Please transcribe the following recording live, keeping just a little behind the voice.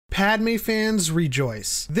Padme fans,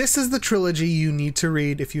 rejoice. This is the trilogy you need to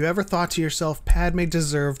read if you ever thought to yourself Padme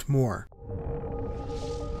deserved more.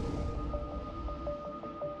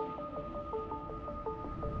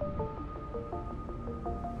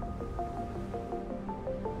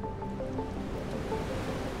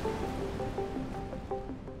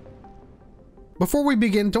 Before we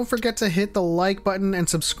begin, don't forget to hit the like button and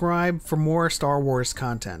subscribe for more Star Wars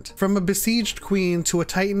content. From a besieged queen to a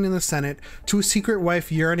titan in the Senate to a secret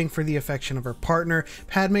wife yearning for the affection of her partner,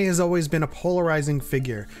 Padme has always been a polarizing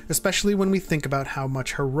figure, especially when we think about how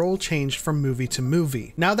much her role changed from movie to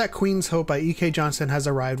movie. Now that Queen's Hope by E.K. Johnston has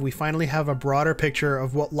arrived, we finally have a broader picture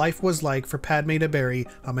of what life was like for Padme to bury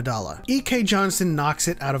Amidala. E.K. Johnston knocks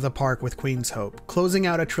it out of the park with Queen's Hope, closing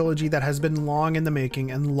out a trilogy that has been long in the making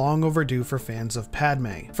and long overdue for fans of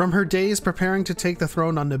Padme. From her days preparing to take the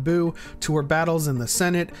throne on Naboo, to her battles in the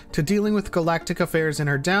Senate, to dealing with galactic affairs in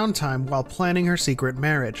her downtime while planning her secret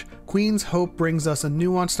marriage, Queen's Hope brings us a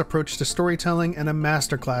nuanced approach to storytelling and a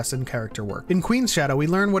masterclass in character work. In Queen's Shadow, we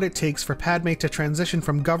learn what it takes for Padme to transition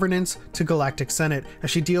from governance to galactic Senate as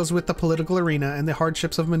she deals with the political arena and the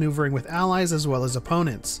hardships of maneuvering with allies as well as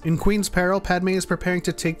opponents. In Queen's Peril, Padme is preparing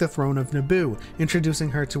to take the throne of Naboo, introducing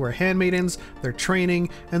her to her handmaidens, their training,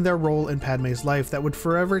 and their role in Padme's life that would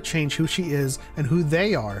forever change who she is and who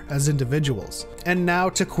they are as individuals. And now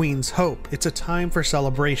to Queen's Hope. It's a time for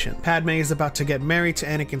celebration. Padme is about to get married to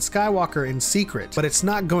Anakin Skywalker in secret, but it's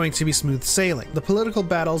not going to be smooth sailing. The political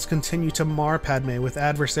battles continue to mar Padme with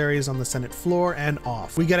adversaries on the Senate floor and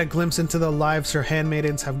off. We get a glimpse into the lives her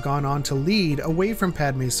handmaidens have gone on to lead away from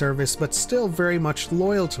Padme's service, but still very much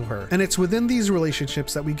loyal to her. And it's within these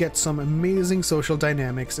relationships that we get some amazing social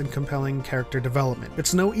dynamics and compelling character development.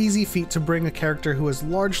 It's no easy feat to bring a character who has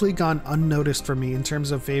largely gone unnoticed for me in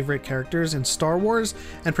terms of favorite characters in Star Wars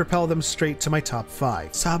and propel them straight to my top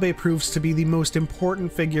 5. Sabe proves to be the most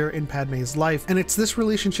important figure in Padme's life, and it's this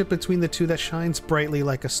relationship between the two that shines brightly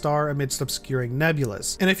like a star amidst obscuring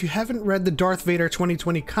nebulas. And if you haven't read the Darth Vader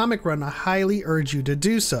 2020 comic run, I highly urge you to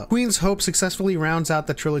do so. Queen's Hope successfully rounds out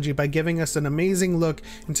the trilogy by giving us an amazing look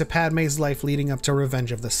into Padme's life leading up to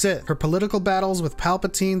Revenge of the Sith. Her political battles with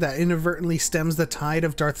Palpatine that inadvertently stems the tide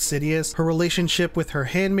of Darth Sidious, her relationship with her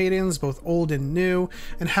handmaidens, both old and new,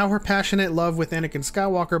 and how her passionate love with Anakin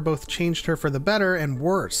Skywalker both changed her for the better and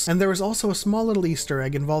worse. And there was also a small little Easter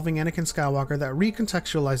egg involving Anakin Skywalker that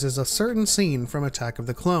recontextualizes a certain scene from Attack of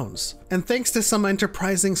the Clones. And thanks to some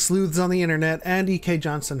enterprising sleuths on the internet and E.K.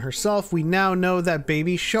 Johnston herself, we now know that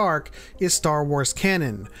Baby Shark is Star Wars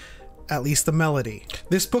canon. At least the melody.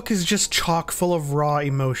 This book is just chock full of raw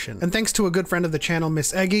emotion. And thanks to a good friend of the channel,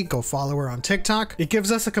 Miss Eggy, go follow her on TikTok, it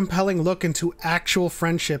gives us a compelling look into actual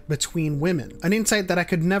friendship between women. An insight that I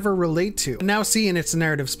could never relate to, and now see in its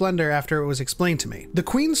narrative splendor after it was explained to me. The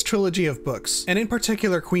Queen's trilogy of books, and in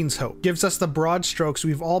particular Queen's Hope, gives us the broad strokes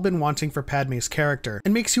we've all been wanting for Padme's character,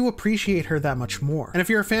 and makes you appreciate her that much more. And if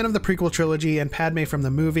you're a fan of the prequel trilogy and Padme from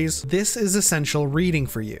the movies, this is essential reading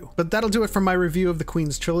for you. But that'll do it for my review of the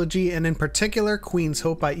Queen's trilogy, and in particular Queen's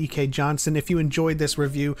Hope by E.K. Johnston. If you enjoyed this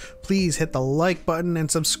review, please hit the like button and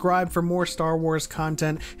subscribe for more Star Wars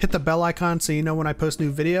content. Hit the bell icon so you know when I post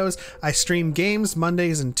new videos. I stream games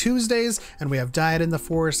Mondays and Tuesdays, and we have Diet in the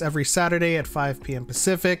Force every Saturday at 5 p.m.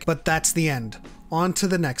 Pacific. But that's the end. On to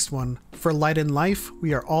the next one. For light and life,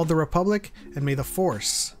 we are all the Republic, and may the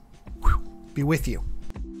Force be with you.